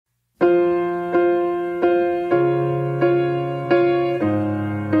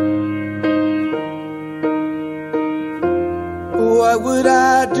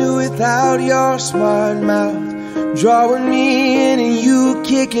out your smart mouth, drawing me in and you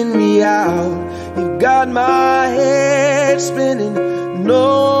kicking me out. You got my head spinning,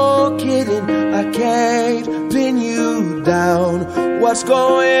 no kidding, I can't pin you down. What's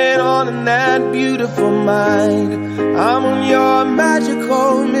going on in that beautiful mind? I'm on your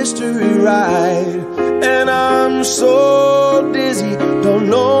magical mystery ride, and I'm so dizzy, don't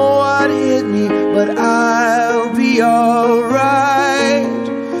know what hit me, but I'll be alright.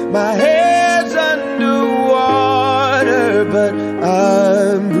 My head's underwater, but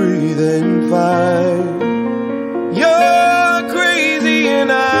I'm breathing fine. You're crazy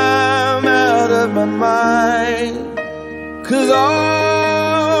and I'm out of my mind, 'cause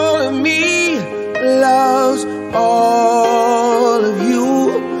all of me loves all of you.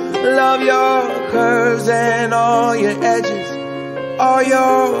 Love your curves and all your edges, all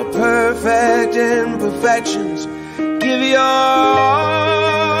your perfect imperfections. Give your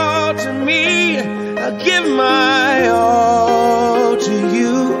all to me, I'll give my all to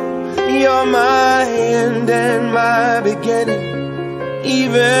you. You're my end and my beginning.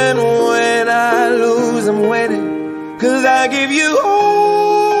 Even when I lose, I'm winning, 'cause I give you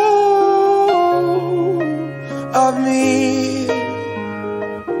all of me,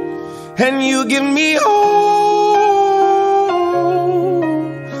 and you give me all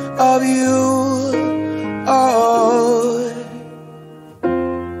of you. Oh,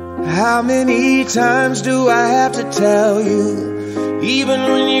 how many times do I have to tell you? Even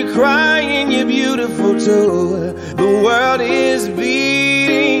when you're crying, you're beautiful too. The world is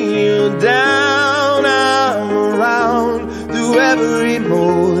beating you down. I'm around through every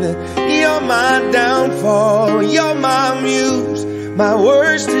mood. You're my downfall, you're my muse, my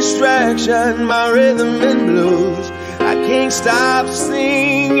worst distraction, my rhythm and blues. I can't stop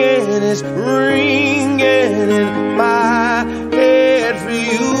singing, it's ringing in my head for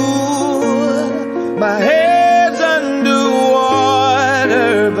you. My head's underwater,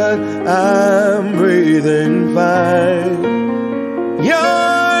 but I'm breathing fine.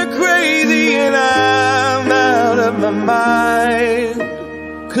 You're crazy and I'm out of my mind,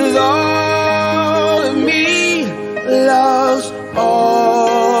 'cause all of me loves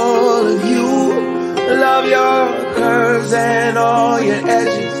all of you. Love your curves and all your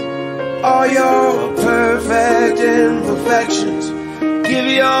edges, all your perfect imperfections. Give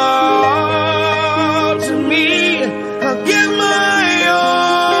your all to me, I'll give my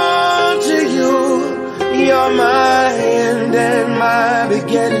all to you. You're my end and my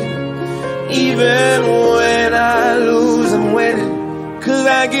beginning. Even when I lose, I'm winning, 'cause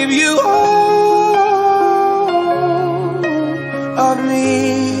I give you all of me,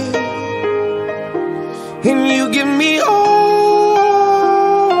 and you give me all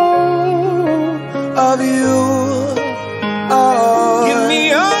of you. Oh, give me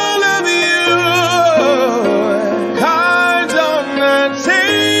all of you. Cards on the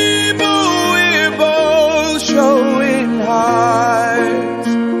table, we're both showing hearts,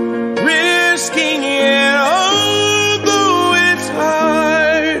 risking it although it's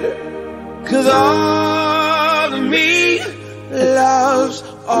hard, 'cause all of me loves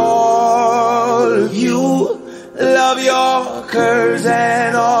all of you. Love your curves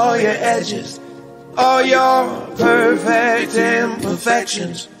and all your edges, all your perfect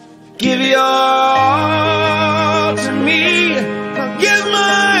imperfections. Give your all to me, I'll give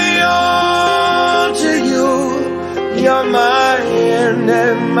my all to you. You're my end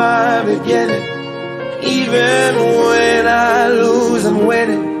and my beginning. Even when I lose, I'm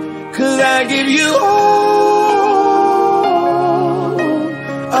winning, 'cause I give you all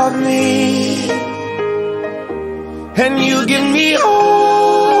of me, and you give me all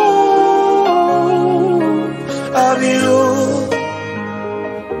of you.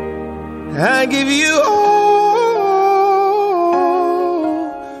 I give you all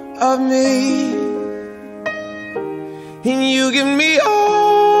of me, and you give me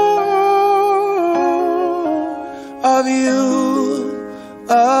all of you.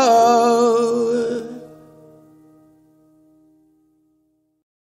 Oh.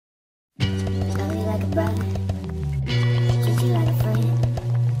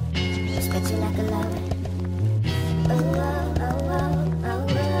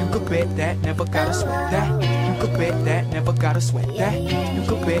 That, never gotta sweat that. You could bet that, never gotta sweat that. You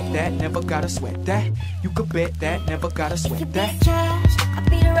could bet that, never gotta sweat that. You could bet that, never gotta sweat that. Cash, I'll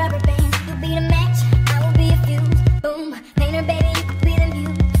be the rubber band, you be the match, I will be a fuse. Boom, painter baby, you could be the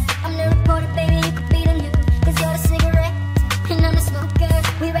muse. I'm the reporter baby, you could be the news. 'Cause you're the cigarette, and I'm the smoker.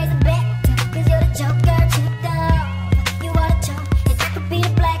 We raise a bet, 'cause you're the joker. Cheap dog, you are the chalk. And I could be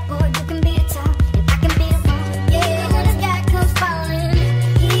the blackboard, you can be the top. And I can be the phone, yeah. When the sky comes falling,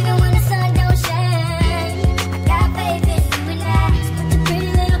 even when the sun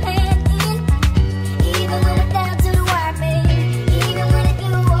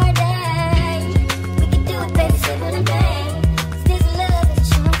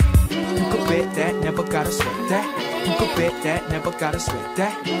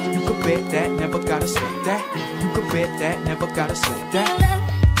sweat that. You could bet that, never gotta sweat that. You could bet that, never gotta sweat that.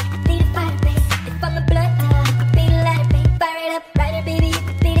 Be the fire, baby. If I'm the blood, you could be the lighter, baby. Fire it up, writer, baby. You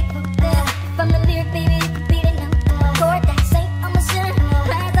could be the quote. If I'm the lyric, baby, you could be the note. Chord that saint, I'm a sinner.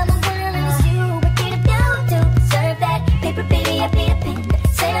 Cries, I'm a winner, and it's you. What did I do to deserve that? Paper, baby, I be a pen.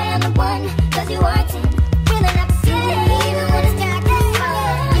 Say I am the one, 'cause you are 10. Feeling up the even when it's dark.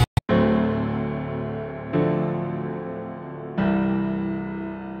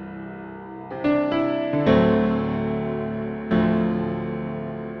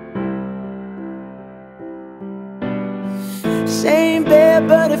 Same bed,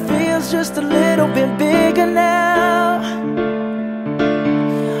 but it feels just a little bit bigger now.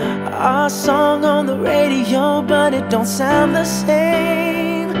 Our song on the radio, but it don't sound the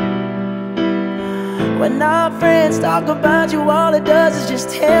same. When our friends talk about you, all it does is just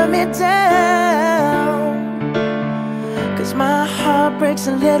tear me down. 'Cause my heart breaks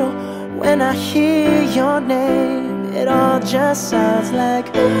a little when I hear your name. It all just sounds like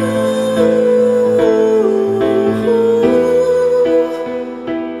ooh.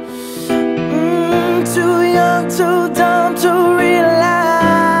 Too dumb to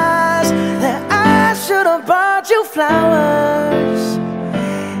realize that I should have bought you flowers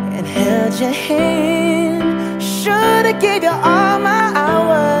and held your hand. Should have gave you all my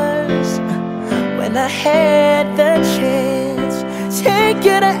hours when I had the chance. Take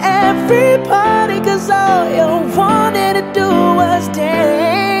you to every party, 'cause all you wanted to do was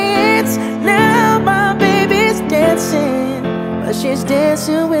dance. Now my baby's dancing, but she's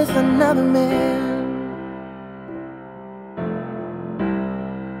dancing with another man.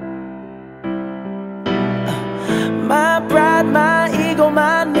 My pride, my ego,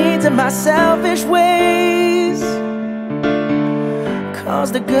 my needs, and my selfish ways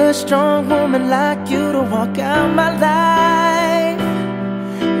caused a good, strong woman like you to walk out my life.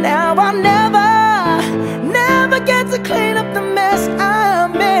 Now I'll never get to clean up the mess I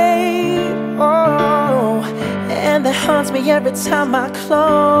made. Oh, and that haunts me every time I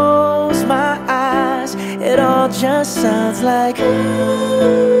close my eyes. It all just sounds like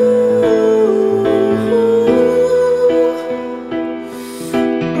ooh.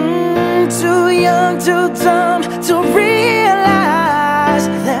 Too young, too dumb to realize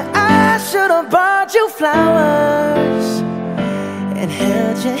that I should have bought you flowers and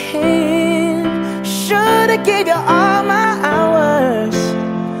held your hand. Should have gave you all my hours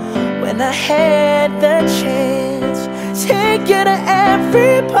when I had the chance. Take you to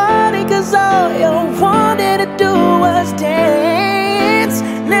every party, 'cause all you wanted to do was dance.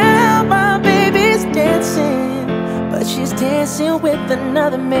 Now my baby's dancing, but she's dancing with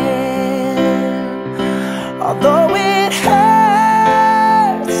another man. Although it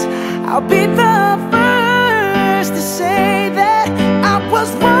hurts, I'll be the first to say that I was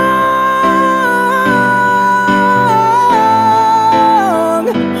wrong.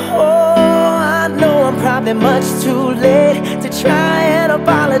 Oh, I know I'm probably much too late to try and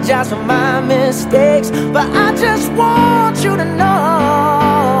apologize for my mistakes, but I just want you to know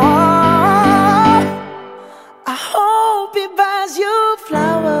I hope he buys you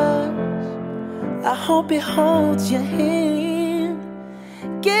flowers. I hope he holds your hand,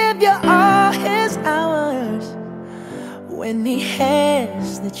 give you all his hours when he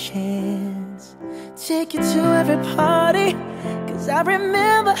has the chance. Take you to every party, 'cause I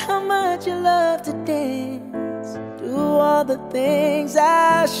remember how much you love to dance. Do all the things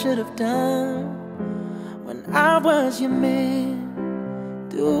I should have done when I was your man.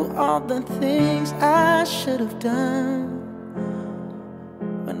 Do all the things I should have done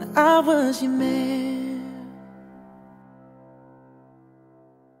when I was your man.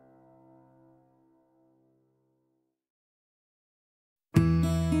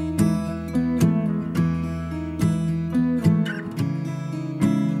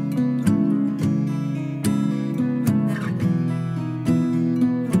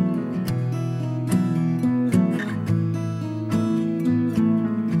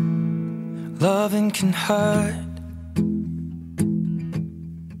 Loving can hurt.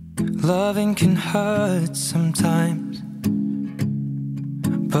 Loving can hurt sometimes,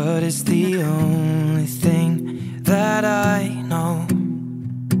 but it's the only thing that I know.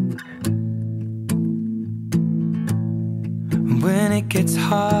 When it gets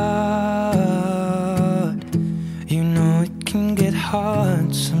hard, you know it can get hard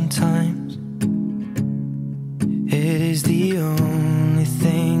sometimes. It is the only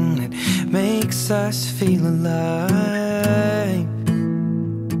thing that makes us feel alive.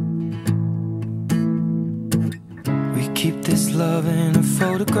 We keep this love in a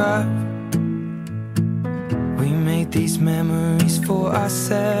photograph. We made made these memories for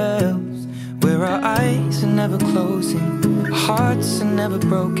ourselves, where our eyes are never closing, hearts are never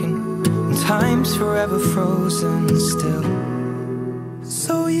broken, and time's forever frozen still.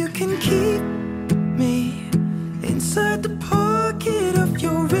 So you can keep me inside the pocket of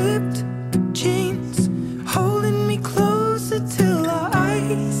your ripped jeans, holding me closer till our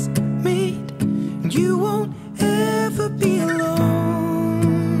eyes meet. You won't ever be alone.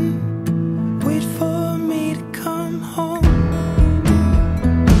 Wait for me to come home.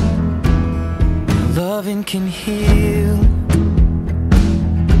 Loving can heal,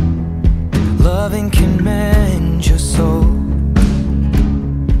 loving can mend your soul,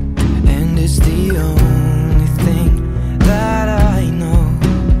 and it's the only thing that I know.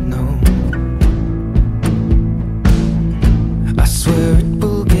 I swear it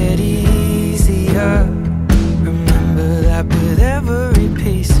will get easier. Remember that with every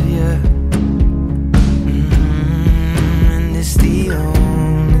piece of you. And it's the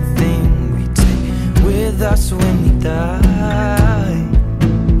only thing we take with us when we die.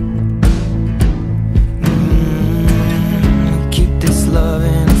 We keep this love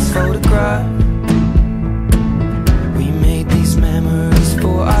in its photograph. We made these memories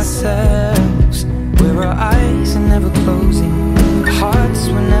for ourselves, where our eyes are never closing, hearts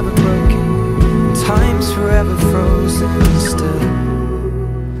were never broken, time's forever frozen still.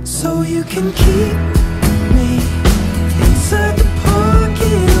 So you can keep me inside the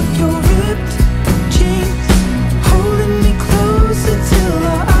pocket of your ripped jeans, holding me closer till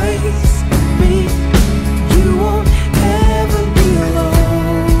our eyes meet. You won't ever be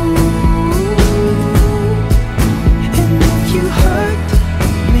alone. And if you hurt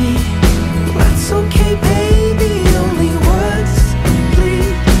me, that's okay, baby. Only words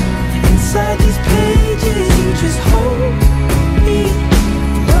bleed inside these pages. You just hold me.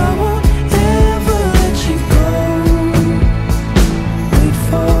 I won't ever let you go. Wait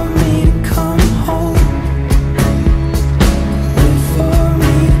for me to come home. Wait for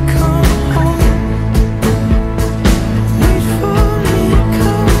me to come home. Wait for me to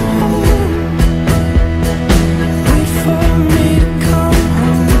come home. Wait for me to come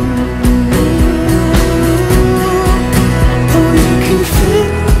home. Oh, you can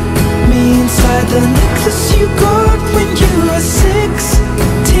fit me inside the necklace you got when you were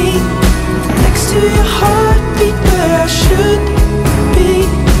 16, next to your heartbeat where I should be.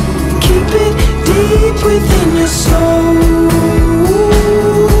 Keep it deep within your soul.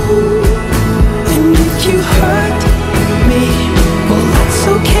 And if you hurt me, well, that's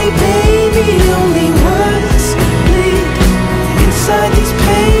okay, baby. Only words bleed inside these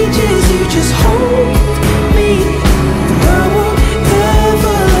pages. You just hold me. I won't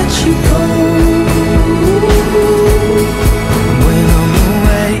ever let you go. When I'm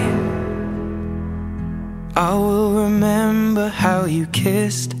away, I will remember how you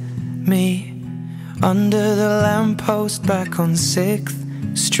kissed me under the lamppost back on 6th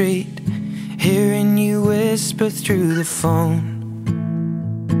Street, hearing you whisper through the phone.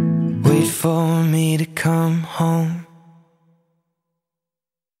 Wait for me to come home.